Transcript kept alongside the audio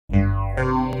So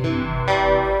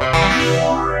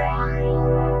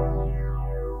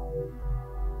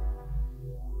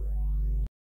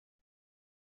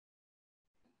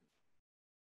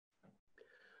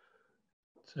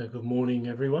good morning,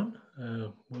 everyone.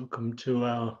 Welcome to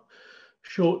our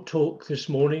short talk this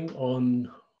morning on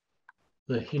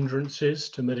the hindrances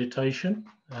to meditation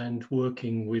and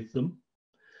working with them.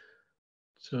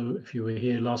 So if you were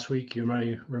here last week, you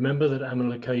may remember that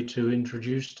Amalakhetu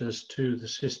introduced us to the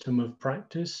system of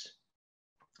practice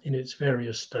in its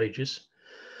various stages.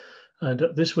 And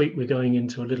this week we're going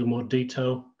into a little more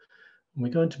detail. And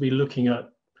we're going to be looking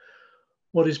at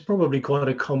what is probably quite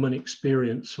a common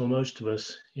experience for most of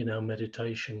us in our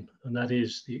meditation, and that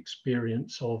is the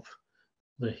experience of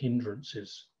the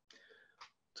hindrances.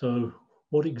 So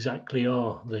what exactly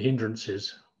are the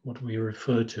hindrances? What do we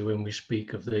refer to when we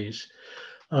speak of these?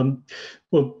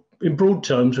 Well, in broad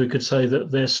terms, we could say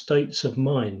that they're states of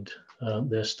mind.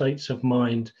 They're states of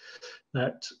mind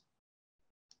that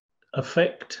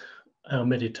affect our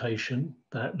meditation,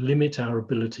 that limit our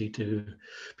ability to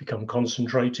become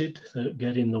concentrated, that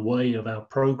get in the way of our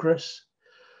progress,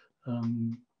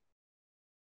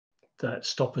 that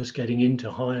stop us getting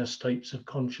into higher states of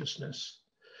consciousness.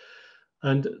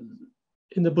 And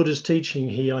in the Buddha's teaching,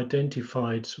 he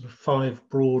identified sort of 5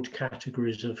 broad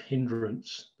categories of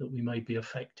hindrance that we may be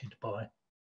affected by.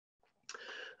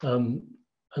 And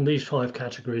these 5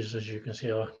 categories, as you can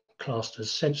see, are classed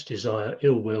as sense desire,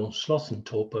 ill will, sloth and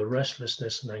torpor,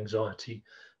 restlessness and anxiety,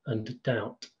 and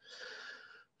doubt.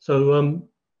 So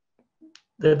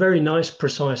they're very nice,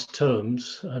 precise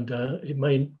terms, and it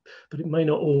may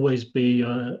not always be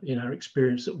in our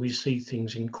experience that we see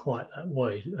things in quite that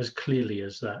way, as clearly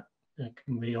as that. It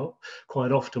can be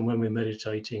quite often when we're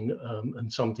meditating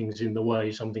and something's in the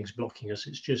way, something's blocking us.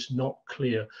 It's just not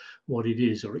clear what it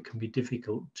is, or it can be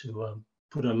difficult to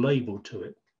put a label to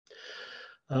it.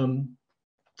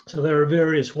 So there are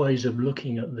various ways of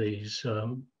looking at these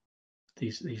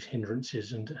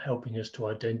hindrances and helping us to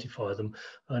identify them.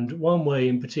 And one way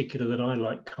in particular that I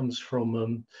like comes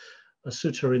from a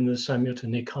sutta in the Samyutta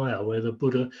Nikaya, where the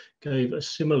Buddha gave a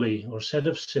simile or a set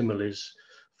of similes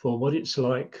for what it's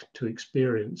like to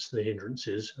experience the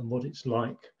hindrances and what it's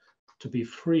like to be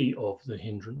free of the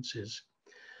hindrances.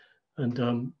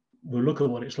 And we'll look at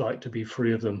what it's like to be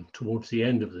free of them towards the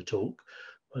end of the talk.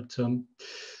 But so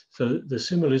the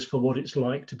similes for what it's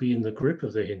like to be in the grip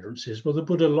of the hindrances, well, the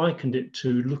Buddha likened it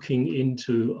to looking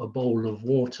into a bowl of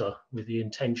water with the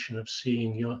intention of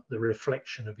seeing the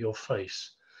reflection of your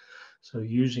face. So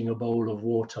using a bowl of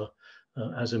water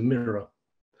as a mirror.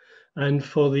 And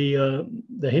for the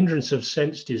hindrance of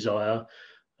sense desire,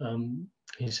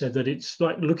 he said that it's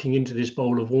like looking into this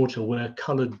bowl of water where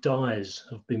coloured dyes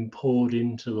have been poured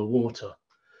into the water.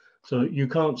 So you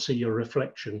can't see your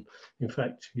reflection. In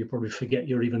fact, you probably forget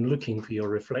you're even looking for your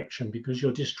reflection because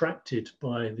you're distracted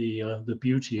by the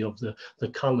beauty of the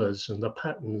colours and the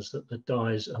patterns that the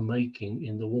dyes are making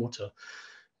in the water.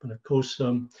 But of course,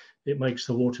 it makes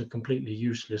the water completely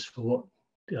useless for what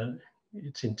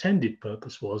its intended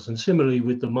purpose was. And similarly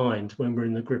with the mind, when we're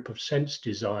in the grip of sense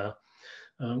desire,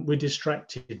 we're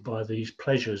distracted by these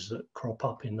pleasures that crop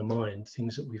up in the mind,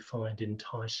 things that we find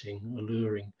enticing,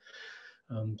 alluring.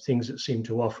 Things that seem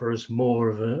to offer us more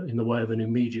of in the way of an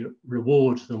immediate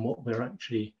reward than what we're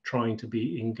actually trying to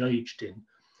be engaged in.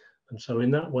 And so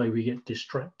in that way, we get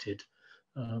distracted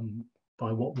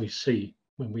by what we see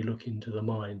when we look into the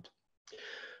mind.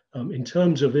 In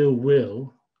terms of ill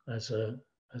will as a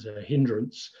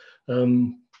hindrance,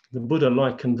 the Buddha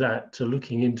likened that to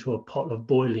looking into a pot of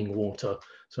boiling water.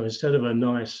 So instead of a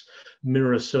nice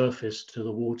mirror surface to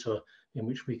the water in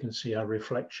which we can see our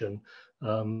reflection,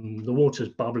 the water's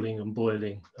bubbling and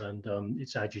boiling, and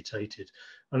it's agitated.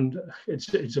 And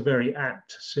it's a very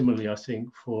apt simile, I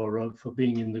think, for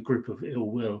being in the grip of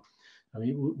ill will. I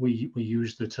mean, we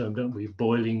use the term, don't we,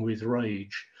 boiling with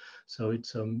rage. So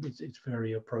it's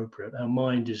very appropriate. Our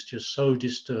mind is just so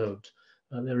disturbed.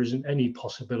 There isn't any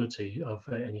possibility of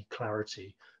any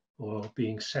clarity or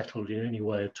being settled in any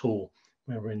way at all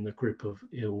when we're in the grip of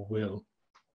ill will.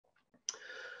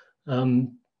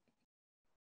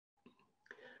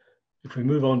 If we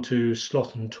move on to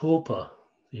sloth and torpor,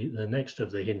 the next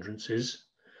of the hindrances,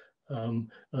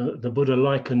 the Buddha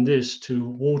likened this to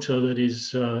water that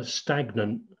is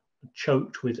stagnant,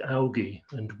 choked with algae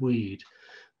and weed,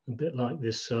 a bit like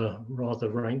this rather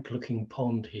rank-looking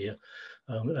pond here.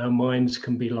 Our minds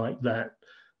can be like that.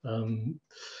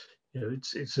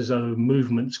 It's as though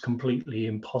movement's completely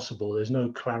impossible. There's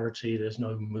no clarity, there's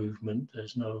no movement,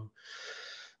 there's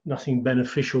nothing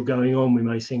beneficial going on. We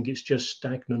may think it's just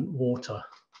stagnant water.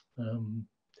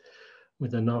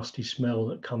 with the nasty smell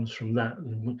that comes from that.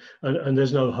 And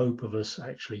there's no hope of us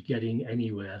actually getting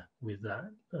anywhere with that.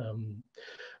 And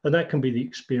that can be the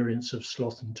experience of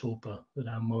sloth and torpor, that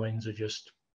our minds are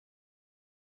just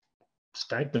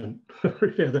stagnant.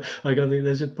 I don't think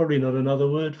there's probably not another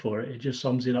word for it. It just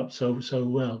sums it up so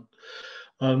well.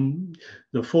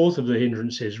 The fourth of the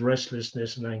hindrances,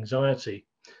 restlessness and anxiety.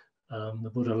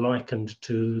 The Buddha likened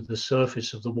to the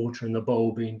surface of the water in the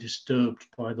bowl being disturbed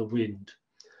by the wind.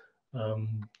 A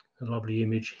lovely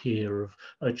image here of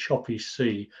a choppy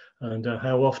sea, and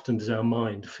how often does our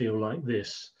mind feel like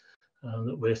this,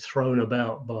 that we're thrown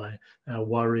about by our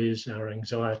worries, our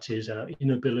anxieties, our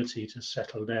inability to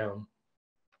settle down.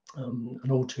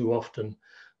 And all too often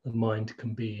the mind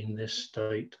can be in this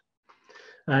state.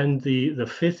 And the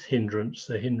fifth hindrance,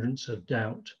 the hindrance of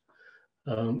doubt,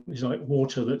 is like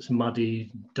water that's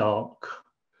muddy, dark.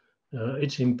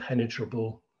 It's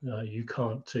impenetrable. You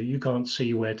can't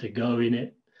see where to go in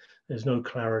it. There's no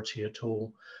clarity at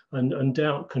all. And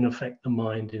doubt can affect the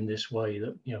mind in this way,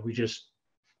 that we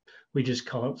just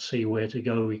can't see where to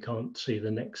go. We can't see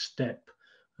the next step,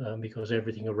 because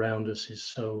everything around us is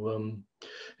so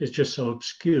it's just so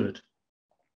obscured.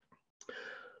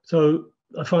 So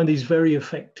I find these very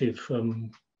effective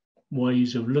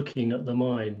ways of looking at the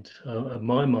mind, at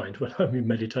my mind, when I'm in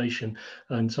meditation.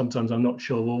 And sometimes I'm not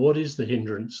sure, well, what is the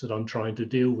hindrance that I'm trying to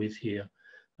deal with here?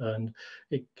 And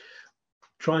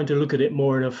trying to look at it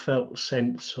more in a felt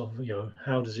sense of,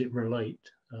 how does it relate?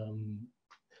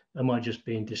 Am I just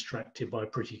being distracted by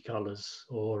pretty colours,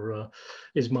 or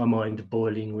is my mind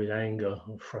boiling with anger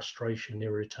or frustration,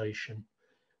 irritation?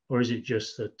 Or is it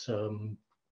just that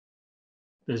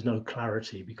there's no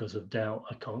clarity because of doubt?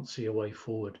 I can't see a way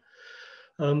forward.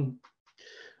 And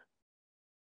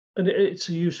it's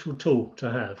a useful tool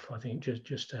to have, I think,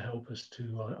 just to help us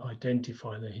to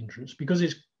identify the hindrance, because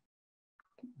it's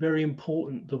very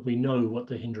important that we know what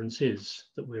the hindrance is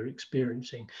that we're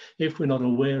experiencing. If we're not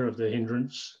aware of the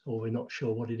hindrance, or we're not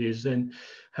sure what it is, then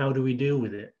how do we deal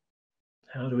with it?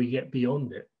 How do we get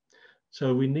beyond it?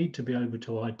 So we need to be able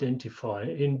to identify,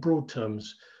 in broad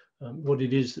terms, what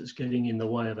it is that's getting in the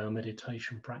way of our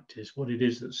meditation practice, what it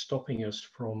is that's stopping us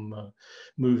from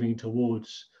moving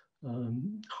towards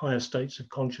higher states of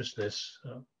consciousness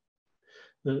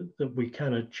that we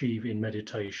can achieve in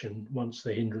meditation once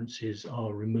the hindrances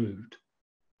are removed.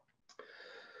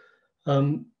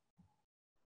 And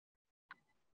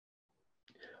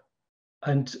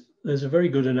there's a very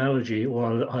good analogy,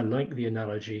 or I like the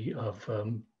analogy of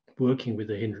working with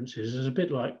the hindrances. It's a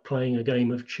bit like playing a game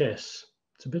of chess.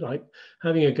 It's a bit like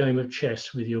having a game of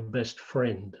chess with your best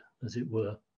friend, as it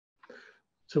were.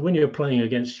 So when you're playing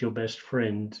against your best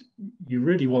friend, you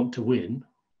really want to win.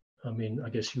 I mean, I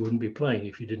guess you wouldn't be playing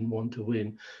if you didn't want to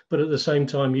win. But at the same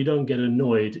time, you don't get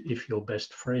annoyed if your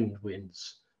best friend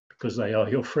wins, because they are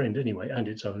your friend anyway, and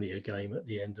it's only a game at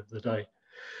the end of the day.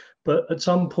 But at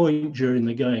some point during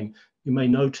the game, you may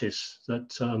notice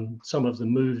that some of the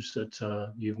moves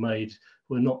that you've made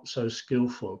were not so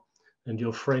skillful, and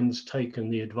your friend's taken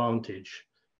the advantage,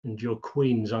 and your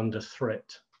queen's under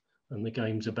threat, and the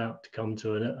game's about to come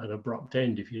to an abrupt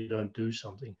end if you don't do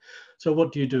something. So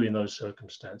what do you do in those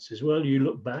circumstances? Well, you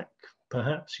look back,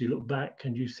 perhaps you look back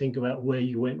and you think about where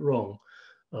you went wrong.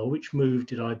 Which move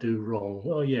did I do wrong?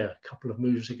 Oh yeah, a couple of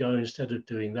moves ago, instead of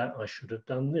doing that, I should have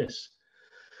done this.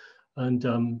 And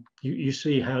you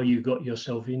see how you got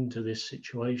yourself into this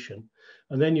situation.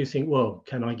 And then you think, well,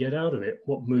 can I get out of it?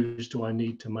 What moves do I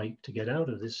need to make to get out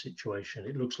of this situation?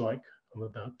 It looks like I'm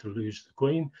about to lose the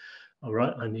queen. All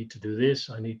right, I need to do this,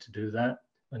 I need to do that.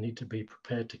 I need to be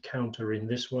prepared to counter in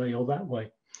this way or that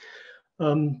way.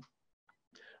 And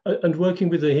working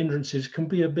with the hindrances can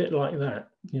be a bit like that.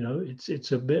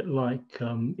 It's a bit like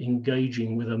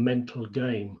engaging with a mental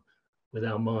game with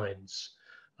our minds.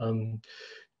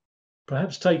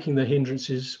 Perhaps taking the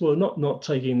hindrances, well, not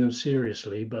taking them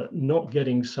seriously, but not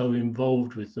getting so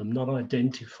involved with them, not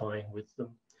identifying with them,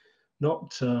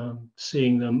 not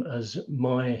seeing them as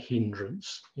my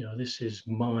hindrance. This is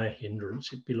my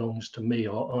hindrance, it belongs to me,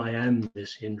 or I am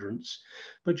this hindrance,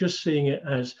 but just seeing it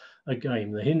as a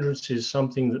game. The hindrance is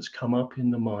something that's come up in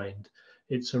the mind.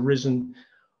 It's arisen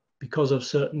because of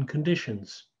certain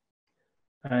conditions.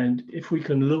 And if we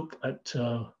can look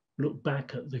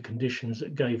back at the conditions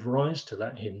that gave rise to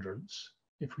that hindrance,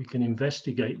 if we can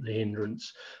investigate the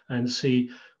hindrance and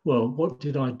see, well, what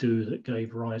did I do that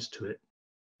gave rise to it?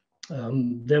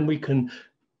 Then we can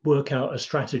work out a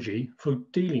strategy for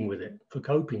dealing with it, for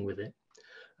coping with it.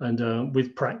 And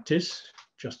with practice,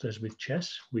 just as with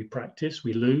chess, we practice,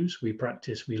 we lose, we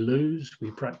practice, we lose,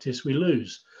 we practice, we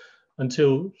lose,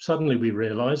 until suddenly we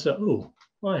realize that, oh,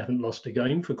 I haven't lost a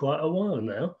game for quite a while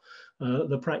now.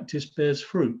 The practice bears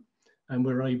fruit, and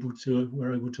we're able to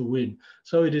win.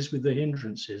 So it is with the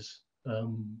hindrances.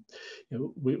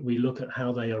 We look at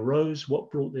how they arose,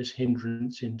 what brought this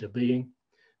hindrance into being.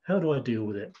 How do I deal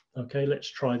with it? Okay, let's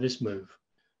try this move.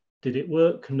 Did it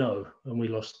work? No, and we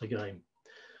lost the game.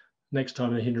 Next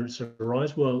time the hindrance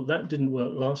arises, well, that didn't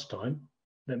work last time.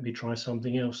 Let me try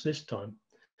something else this time.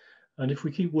 And if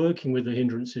we keep working with the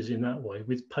hindrances in that way,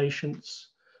 with patience,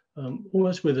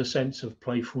 almost with a sense of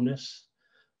playfulness,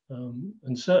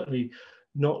 and certainly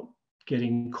not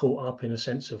getting caught up in a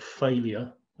sense of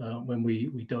failure when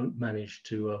we don't manage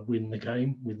to win the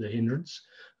game with the hindrance.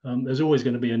 There's always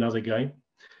going to be another game.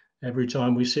 Every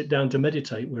time we sit down to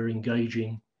meditate, we're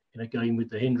engaging in a game with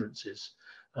the hindrances.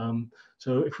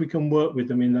 So if we can work with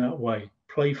them in that way,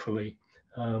 playfully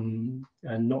and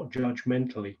not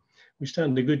judgmentally, we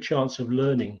stand a good chance of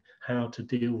learning how to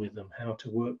deal with them, how to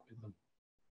work with them.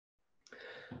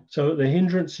 So the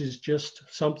hindrance is just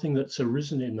something that's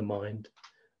arisen in the mind,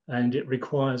 and it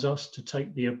requires us to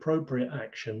take the appropriate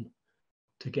action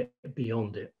to get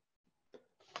beyond it.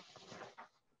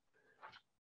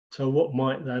 So what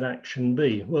might that action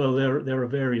be? Well, there are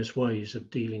various ways of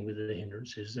dealing with the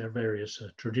hindrances. There are various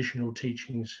traditional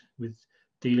teachings with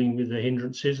dealing with the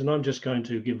hindrances, and I'm just going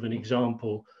to give an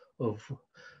example of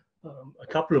a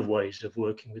couple of ways of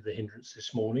working with the hindrance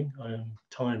this morning.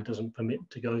 Time doesn't permit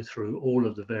to go through all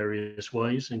of the various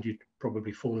ways, and you'd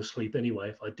probably fall asleep anyway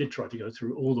if I did try to go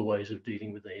through all the ways of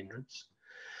dealing with the hindrance.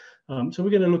 So we're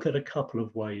going to look at a couple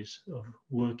of ways of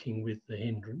working with the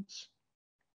hindrance.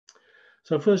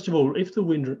 So first of all, if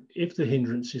the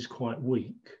hindrance is quite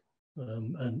weak,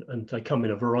 and they come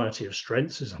in a variety of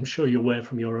strengths, as I'm sure you're aware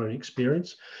from your own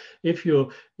experience, if you're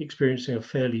experiencing a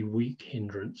fairly weak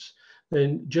hindrance,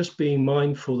 then just being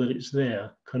mindful that it's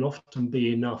there can often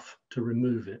be enough to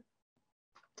remove it.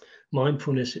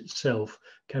 Mindfulness itself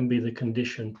can be the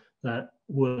condition that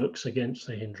works against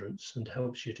the hindrance and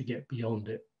helps you to get beyond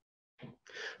it.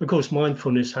 Of course,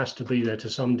 mindfulness has to be there to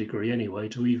some degree anyway,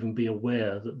 to even be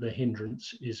aware that the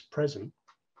hindrance is present.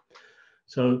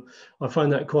 So I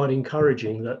find that quite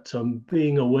encouraging, that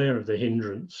being aware of the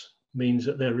hindrance means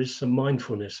that there is some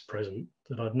mindfulness present,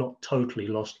 that I've not totally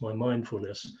lost my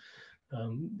mindfulness.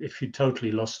 If you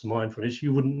totally lost mindfulness,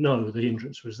 you wouldn't know the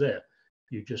hindrance was there.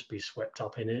 You'd just be swept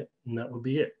up in it, and that would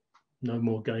be it. No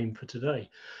more game for today.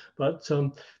 But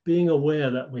being aware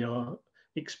that we are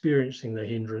experiencing the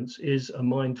hindrance is a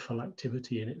mindful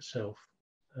activity in itself.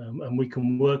 And we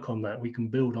can work on that. We can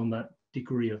build on that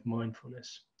degree of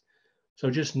mindfulness. So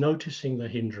just noticing the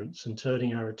hindrance and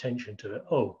turning our attention to it.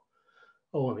 Oh,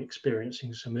 I'm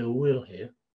experiencing some ill will here.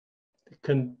 It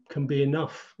can be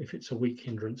enough, if it's a weak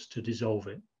hindrance, to dissolve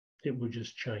it. It will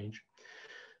just change.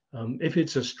 If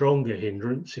it's a stronger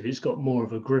hindrance, if it's got more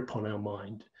of a grip on our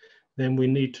mind, then we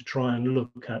need to try and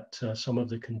look at some of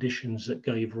the conditions that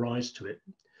gave rise to it.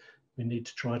 We need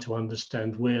to try to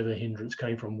understand where the hindrance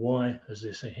came from. Why has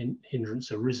this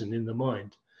hindrance arisen in the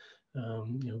mind?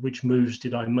 Which moves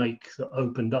did I make that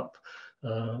opened up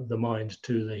the mind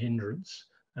to the hindrance?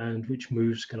 And which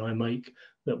moves can I make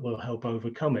that will help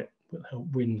overcome it, will help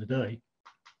win the day?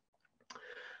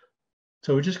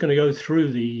 So we're just going to go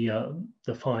through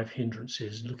the 5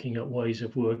 hindrances, looking at ways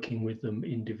of working with them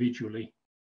individually.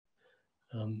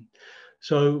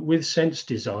 So with sense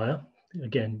desire,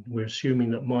 again, we're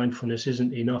assuming that mindfulness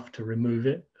isn't enough to remove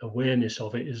it. Awareness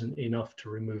of it isn't enough to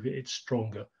remove it. It's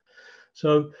stronger.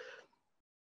 So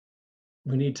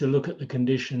we need to look at the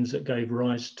conditions that gave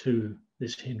rise to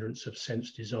this hindrance of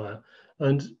sense desire.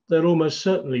 And there'll almost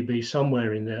certainly be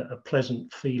somewhere in there a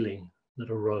pleasant feeling that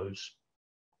arose.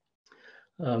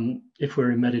 If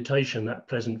we're in meditation, that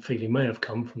pleasant feeling may have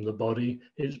come from the body.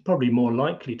 It's probably more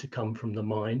likely to come from the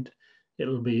mind.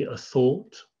 It'll be a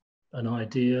thought, an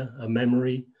idea, a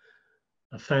memory,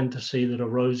 a fantasy that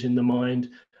arose in the mind,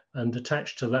 and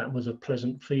attached to that was a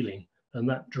pleasant feeling, and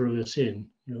that drew us in.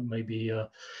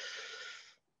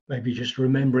 Maybe just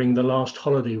remembering the last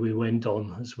holiday we went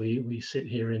on as we sit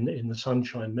here in the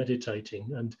sunshine meditating,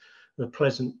 and the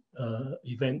pleasant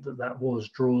event that was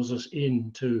draws us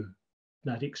into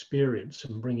that experience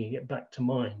and bringing it back to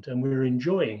mind, and we're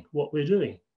enjoying what we're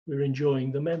doing. We're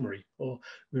enjoying the memory, or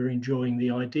we're enjoying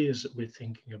the ideas that we're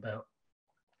thinking about.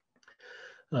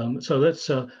 So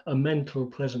that's a mental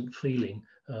pleasant feeling,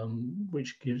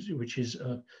 which is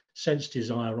a sense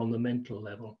desire on the mental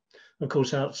level. Of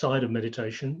course, outside of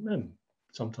meditation, and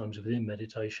sometimes within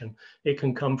meditation, it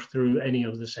can come through any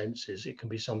of the senses. It can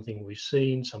be something we've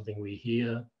seen, something we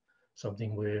hear,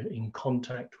 something we're in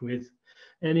contact with.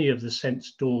 Any of the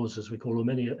sense doors, as we call them,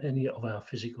 any of our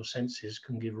physical senses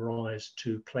can give rise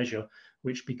to pleasure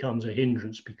which becomes a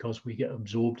hindrance because we get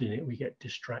absorbed in it, we get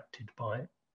distracted by it.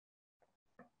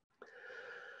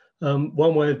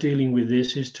 One way of dealing with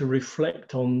this is to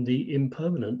reflect on the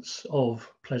impermanence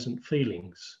of pleasant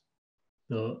feelings.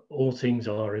 All things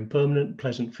are impermanent.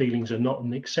 Pleasant feelings are not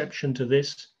an exception to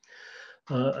this.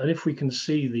 And if we can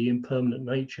see the impermanent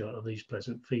nature of these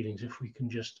pleasant feelings, if we can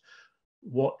just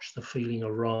watch the feeling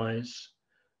arise,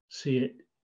 see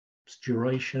its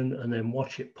duration, and then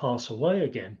watch it pass away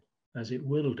again, as it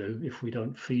will do. If we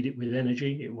don't feed it with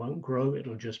energy, it won't grow,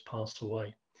 it'll just pass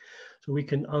away. So we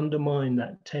can undermine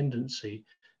that tendency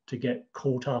to get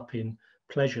caught up in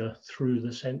pleasure through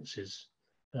the senses,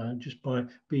 just by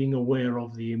being aware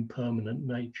of the impermanent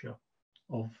nature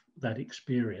of that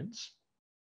experience.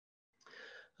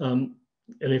 And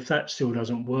if that still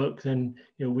doesn't work, then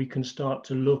we can start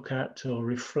to look at or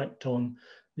reflect on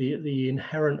the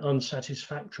inherent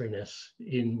unsatisfactoriness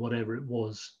in whatever it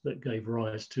was that gave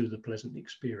rise to the pleasant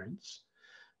experience.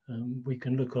 We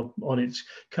can look up on its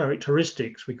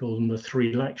characteristics. We call them the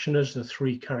three lakshanas, the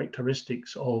three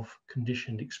characteristics of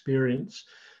conditioned experience,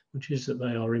 which is that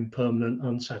they are impermanent,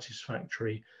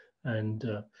 unsatisfactory, and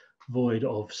void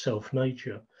of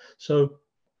self-nature. So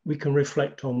we can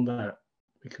reflect on that.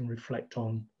 We can reflect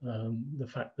on the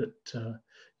fact that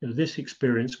this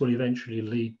experience will eventually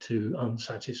lead to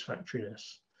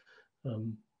unsatisfactoriness.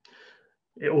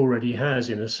 It already has,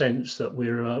 in a sense, that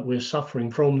we're suffering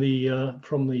from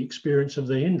the experience of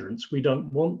the hindrance. We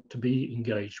don't want to be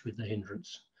engaged with the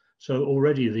hindrance. So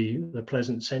already the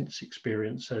pleasant sense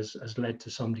experience has led to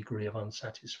some degree of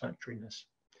unsatisfactoriness.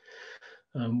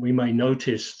 We may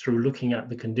notice through looking at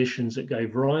the conditions that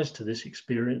gave rise to this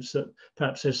experience that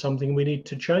perhaps there's something we need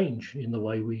to change in the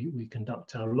way we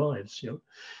conduct our lives.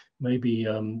 Maybe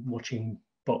watching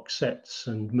box sets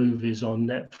and movies on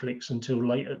Netflix until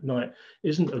late at night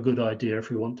isn't a good idea if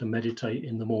we want to meditate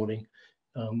in the morning.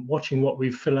 Watching what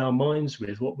we fill our minds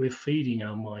with, what we're feeding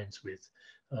our minds with,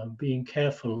 being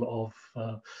careful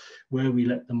of where we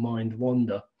let the mind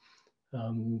wander.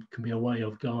 Can be a way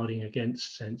of guarding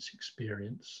against sense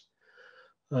experience.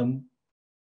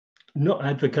 Not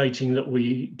advocating that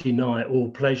we deny all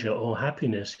pleasure or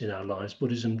happiness in our lives.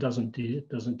 Buddhism doesn't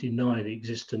deny the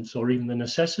existence or even the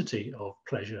necessity of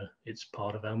pleasure. It's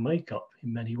part of our makeup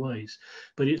in many ways,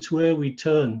 but it's where we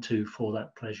turn to for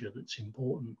that pleasure that's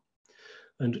important.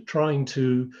 And trying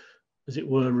to, as it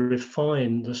were,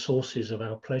 refine the sources of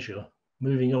our pleasure,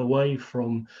 moving away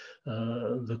from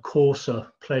the coarser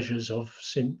pleasures of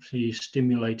simply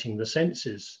stimulating the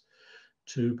senses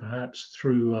to perhaps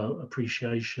through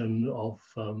appreciation of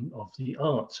the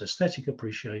arts, aesthetic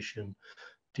appreciation,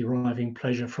 deriving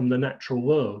pleasure from the natural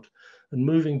world, and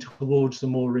moving towards the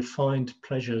more refined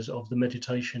pleasures of the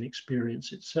meditation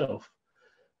experience itself,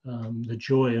 the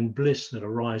joy and bliss that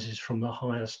arises from the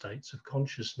higher states of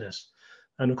consciousness,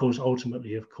 and of course,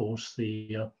 ultimately, of course,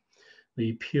 the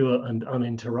pure and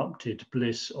uninterrupted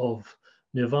bliss of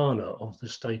nirvana, of the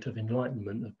state of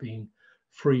enlightenment, of being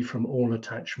free from all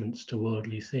attachments to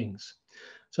worldly things.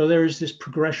 So there is this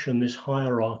progression, this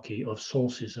hierarchy of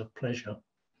sources of pleasure.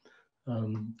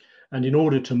 And in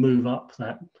order to move up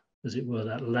that, as it were,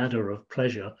 that ladder of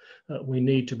pleasure, we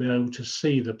need to be able to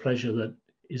see the pleasure that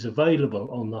is available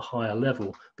on the higher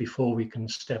level before we can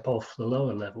step off the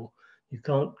lower level. You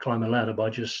can't climb a ladder by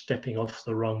just stepping off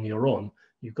the rung you're on.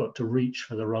 You've got to reach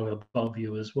for the rung above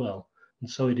you as well. And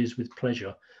so it is with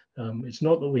pleasure. It's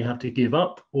not that we have to give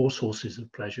up all sources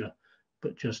of pleasure,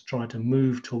 but just try to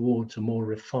move towards a more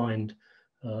refined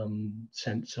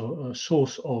sense or a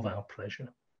source of our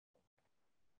pleasure.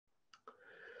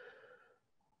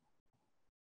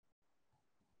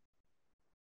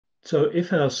 So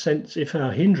if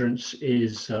our hindrance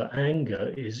is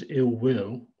anger, is ill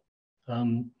will,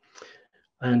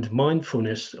 and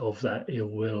mindfulness of that ill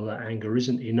will, that anger,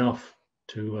 isn't enough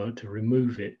to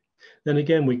remove it, then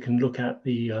again we can look at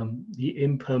the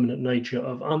impermanent nature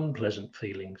of unpleasant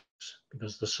feelings,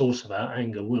 because the source of our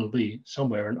anger will be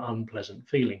somewhere an unpleasant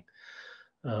feeling.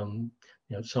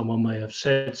 Someone may have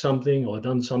said something or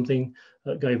done something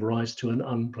that gave rise to an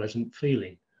unpleasant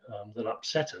feeling that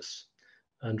upset us,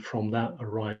 and from that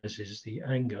arises the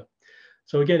anger.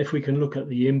 So again, if we can look at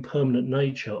the impermanent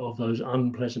nature of those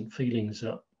unpleasant feelings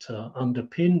that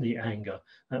underpin the anger,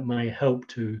 that may help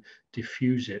to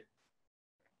diffuse it.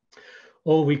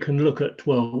 Or we can look at,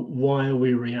 well, why are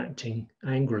we reacting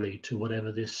angrily to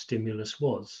whatever this stimulus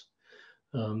was?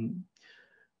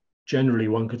 Generally,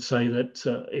 one could say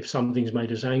that if something's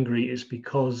made us angry, it's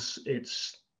because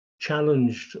it's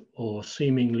challenged or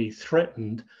seemingly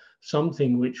threatened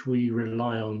something which we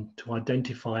rely on to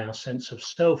identify our sense of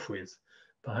self with.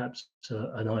 perhaps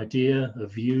an idea, a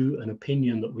view, an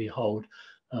opinion that we hold.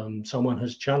 Someone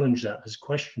has challenged that, has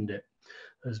questioned it,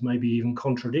 has maybe even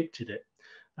contradicted it.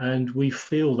 And we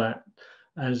feel that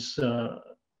as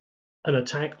an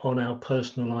attack on our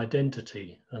personal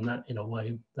identity. And that, in a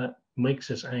way, that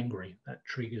makes us angry, that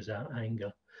triggers our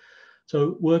anger.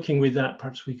 So working with that,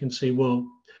 perhaps we can see, well,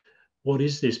 what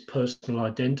is this personal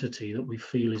identity that we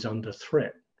feel is under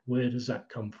threat? Where does that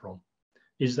come from?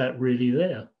 Is that really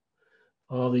there?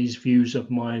 Are these views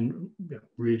of mine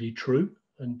really true?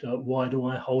 And why do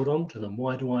I hold on to them?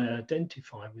 Why do I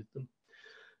identify with them?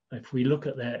 If we look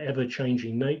at their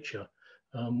ever-changing nature,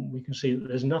 we can see that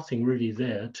there's nothing really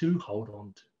there to hold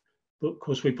on to. But of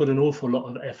course, we put an awful lot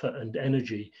of effort and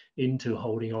energy into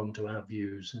holding on to our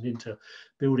views and into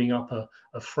building up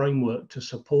a framework to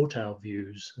support our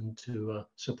views and to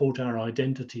support our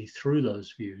identity through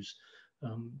those views.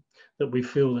 That we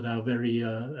feel that our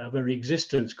very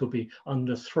existence could be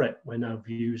under threat when our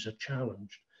views are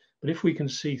challenged. But if we can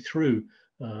see through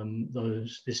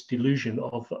this delusion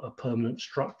of a permanent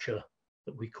structure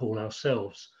that we call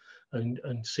ourselves,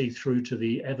 and see through to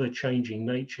the ever-changing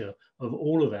nature of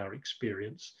all of our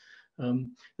experience,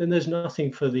 then there's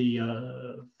nothing for the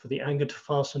anger to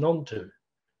fasten onto,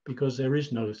 because there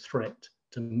is no threat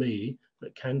to me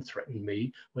that can threaten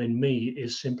me when me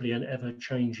is simply an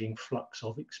ever-changing flux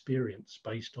of experience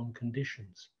based on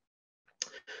conditions.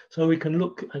 So we can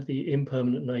look at the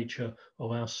impermanent nature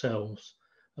of ourselves,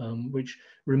 which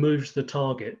removes the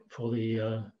target for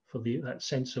that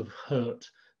sense of hurt,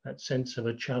 that sense of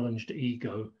a challenged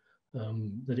ego,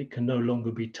 that it can no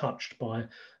longer be touched by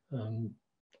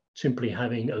simply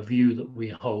having a view that we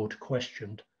hold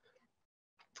questioned.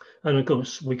 And of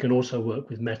course, we can also work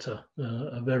with metta,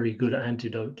 a very good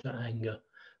antidote to anger,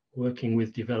 working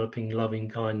with developing loving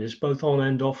kindness, both on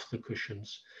and off the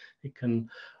cushions. It can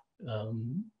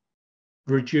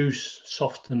reduce,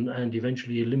 soften, and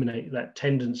eventually eliminate that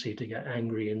tendency to get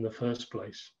angry in the first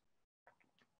place.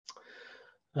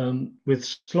 With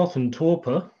sloth and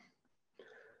torpor,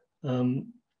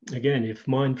 again, if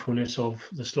mindfulness of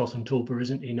the sloth and torpor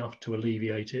isn't enough to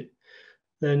alleviate it,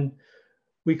 then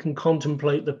we can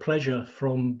contemplate the pleasure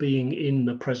from being in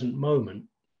the present moment.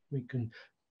 We can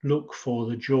look for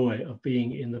the joy of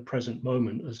being in the present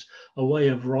moment as a way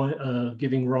of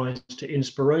giving rise to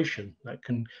inspiration that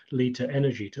can lead to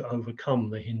energy to overcome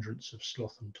the hindrance of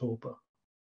sloth and torpor.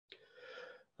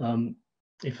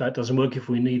 If that doesn't work, if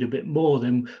we need a bit more,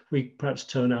 then we perhaps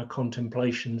turn our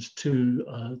contemplations to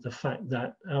the fact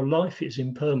that our life is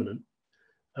impermanent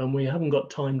and we haven't got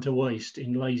time to waste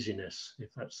in laziness, if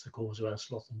that's the cause of our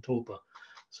sloth and torpor,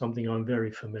 something I'm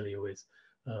very familiar with.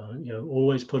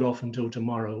 Always put off until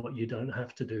tomorrow what you don't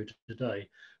have to do today.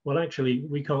 Well, actually,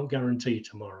 we can't guarantee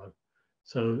tomorrow.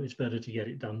 So it's better to get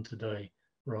it done today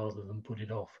rather than put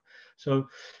it off. So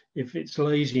if it's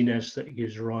laziness that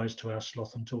gives rise to our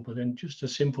sloth and torpor, then just a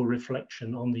simple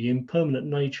reflection on the impermanent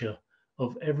nature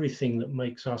of everything that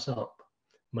makes us up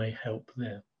may help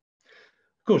there.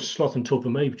 Of course, sloth and torpor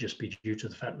may just be due to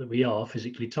the fact that we are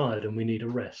physically tired and we need a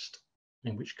rest,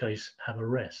 in which case have a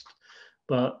rest.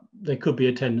 But there could be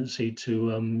a tendency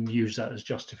to use that as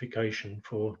justification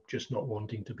for just not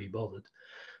wanting to be bothered.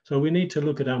 So we need to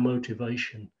look at our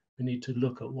motivation. We need to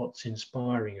look at what's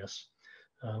inspiring us,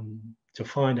 to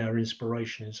find our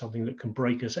inspiration in something that can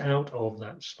break us out of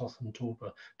that sloth and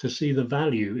torpor, to see the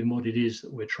value in what it is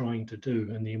that we're trying to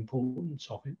do and the importance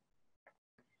of it.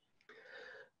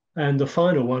 And the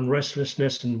final one,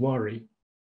 restlessness and worry.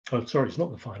 Oh, sorry, it's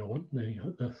not the final one,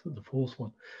 the fourth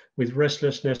one. With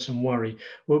restlessness and worry,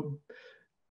 well,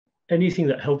 anything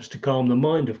that helps to calm the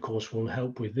mind, of course, will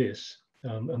help with this,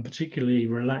 and particularly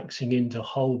relaxing into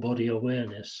whole body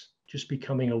awareness, just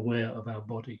becoming aware of our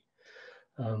body.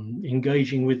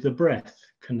 Engaging with the breath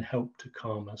can help to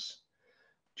calm us.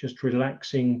 Just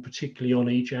relaxing, particularly on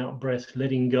each out breath,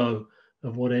 letting go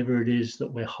of whatever it is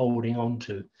that we're holding on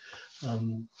to.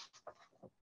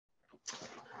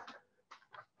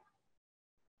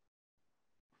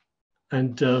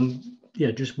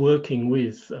 Just working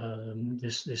with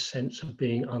this sense of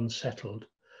being unsettled.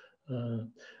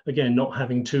 Again, not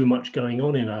having too much going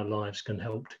on in our lives can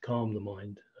help to calm the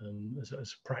mind,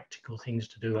 as practical things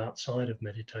to do outside of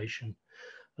meditation.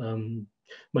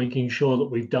 Making sure that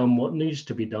we've done what needs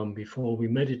to be done before we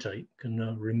meditate can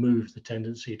remove the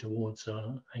tendency towards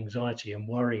anxiety and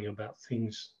worrying about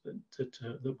things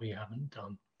that we haven't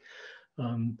done.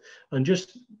 And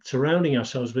just surrounding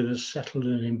ourselves with as settled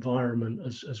an environment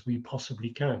as we possibly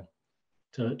can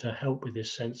to help with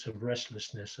this sense of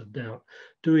restlessness, of doubt,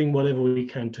 doing whatever we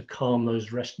can to calm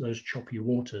those choppy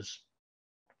waters.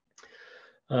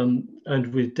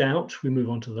 And with doubt, we move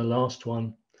on to the last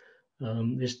one.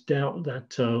 This doubt that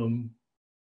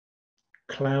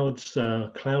clouds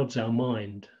our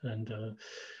mind and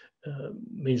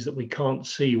means that we can't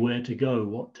see where to go,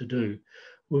 what to do.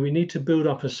 Well, we need to build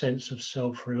up a sense of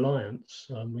self-reliance.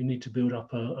 We need to build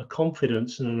up a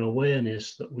confidence and an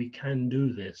awareness that we can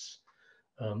do this.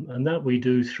 And that we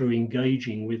do through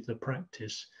engaging with the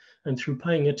practice and through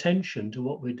paying attention to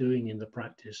what we're doing in the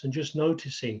practice and just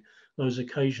noticing those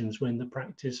occasions when the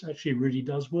practice actually really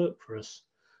does work for us.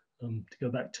 To go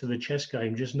back to the chess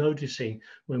game, just noticing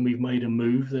when we've made a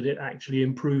move that it actually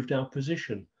improved our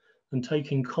position and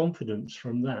taking confidence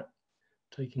from that,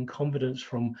 taking confidence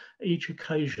from each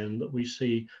occasion that we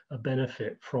see a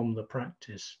benefit from the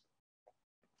practice.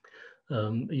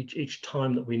 Each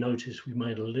time that we notice we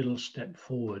made a little step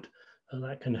forward,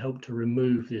 that can help to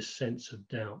remove this sense of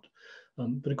doubt.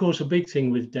 But of course, a big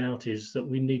thing with doubt is that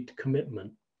we need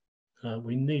commitment.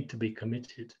 We need to be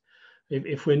committed.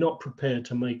 If we're not prepared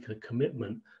to make a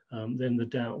commitment, then the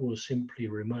doubt will simply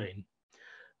remain.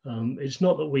 It's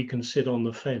not that we can sit on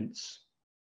the fence.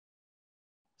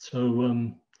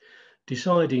 So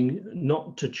deciding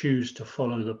not to choose to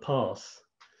follow the path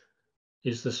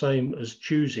is the same as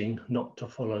choosing not to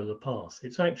follow the path.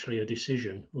 It's actually a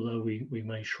decision, although we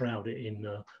may shroud it in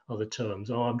other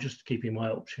terms. Oh, I'm just keeping my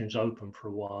options open for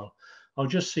a while. I'll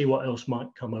just see what else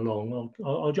might come along.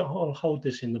 I'll hold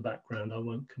this in the background. I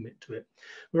won't commit to it.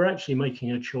 We're actually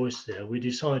making a choice there. We're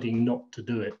deciding not to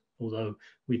do it, although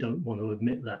we don't want to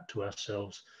admit that to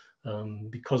ourselves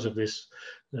because of this,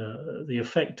 the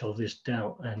effect of this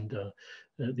doubt and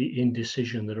the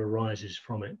indecision that arises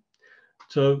from it.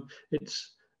 So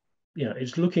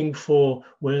it's looking for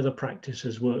where the practice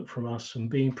has worked from us and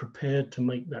being prepared to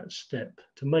make that step,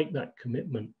 to make that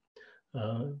commitment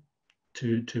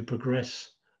to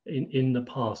progress in the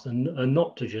path and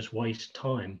not to just waste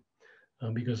time.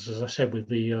 Because as I said with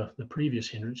the previous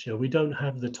hindrance, we don't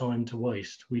have the time to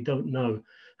waste. We don't know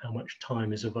how much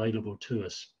time is available to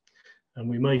us. And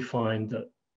we may find that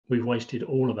we've wasted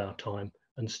all of our time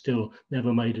and still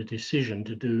never made a decision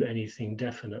to do anything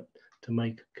definite, to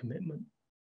make a commitment.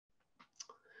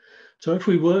 So if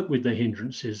we work with the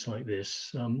hindrances like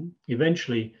this,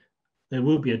 eventually there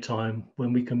will be a time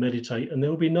when we can meditate and there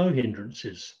will be no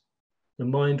hindrances. The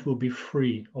mind will be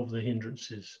free of the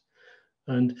hindrances.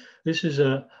 And this is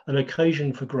an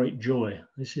occasion for great joy.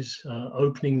 This is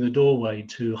opening the doorway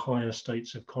to higher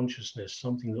states of consciousness,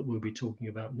 something that we'll be talking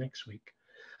about next week.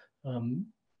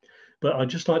 But I'd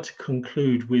just like to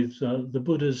conclude with the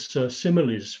Buddha's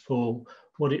similes for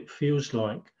what it feels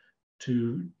like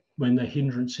to when the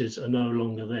hindrances are no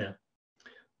longer there.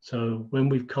 So when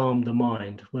we've calmed the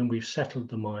mind, when we've settled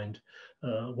the mind,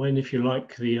 when, if you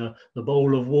like, the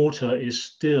bowl of water is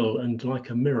still and like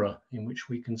a mirror in which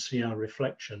we can see our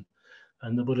reflection.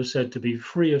 And the Buddha said to be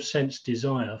free of sense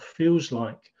desire feels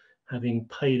like having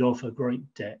paid off a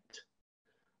great debt.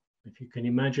 If you can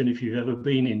imagine, if you've ever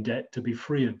been in debt, to be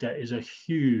free of debt is a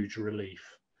huge relief.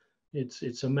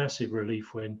 It's a massive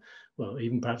relief when, well,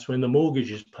 even perhaps when the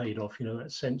mortgage is paid off,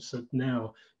 that sense that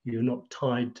now you're not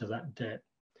tied to that debt.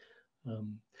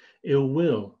 Ill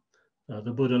will,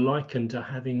 the Buddha likened to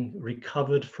having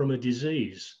recovered from a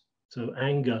disease. So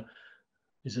anger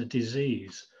is a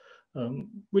disease,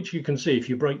 which you can see if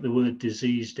you break the word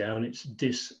disease down, it's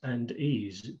dis and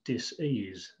ease,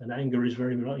 dis-ease. And anger is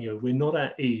very much, we're not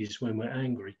at ease when we're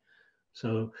angry.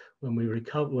 So when we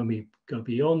recover, when we go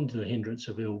beyond the hindrance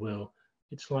of ill will,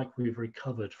 it's like we've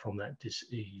recovered from that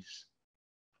dis-ease.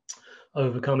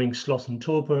 Overcoming sloth and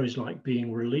torpor is like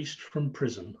being released from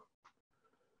prison.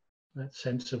 That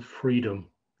sense of freedom.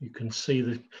 You can see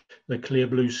the clear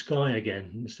blue sky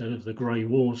again instead of the grey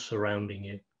walls surrounding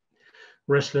you.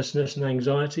 Restlessness and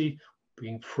anxiety,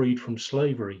 being freed from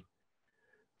slavery.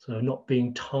 So not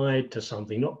being tied to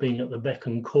something, not being at the beck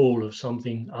and call of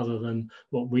something other than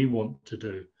what we want to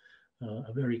do.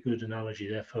 A very good analogy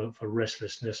there for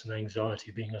restlessness and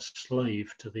anxiety, being a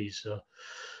slave to these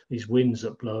winds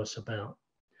that blow us about.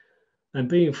 And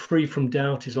being free from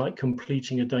doubt is like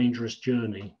completing a dangerous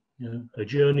journey. A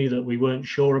journey that we weren't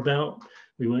sure about.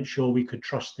 We weren't sure we could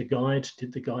trust the guide.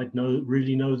 Did the guide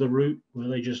really know the route? Were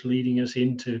they just leading us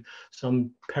into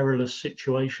some perilous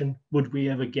situation? Would we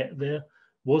ever get there?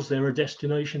 Was there a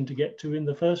destination to get to in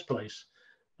the first place?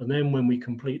 And then when we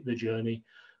complete the journey,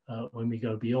 when we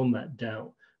go beyond that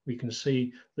doubt, we can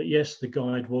see that yes, the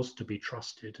guide was to be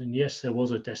trusted. And yes, there was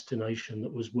a destination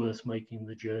that was worth making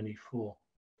the journey for.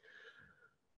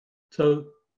 So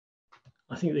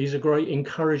I think these are great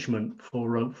encouragement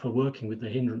for working with the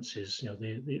hindrances,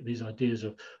 these ideas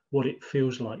of what it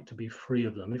feels like to be free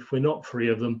of them. If we're not free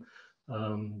of them,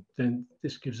 then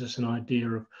this gives us an idea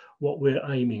of what we're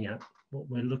aiming at, what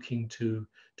we're looking to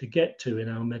get to in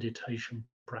our meditation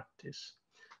practice.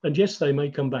 And yes, they may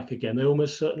come back again. They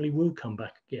almost certainly will come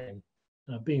back again.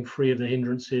 Being free of the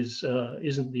hindrances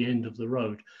isn't the end of the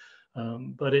road,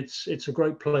 but it's a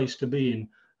great place to be in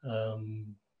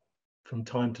from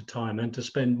time to time, and to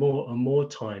spend more and more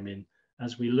time in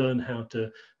as we learn how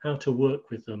to work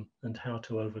with them and how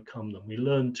to overcome them. We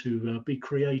learn to be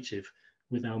creative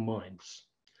with our minds.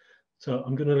 So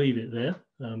I'm going to leave it there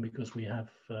because we have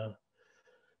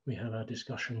our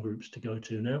discussion groups to go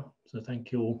to now. So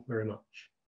thank you all very much.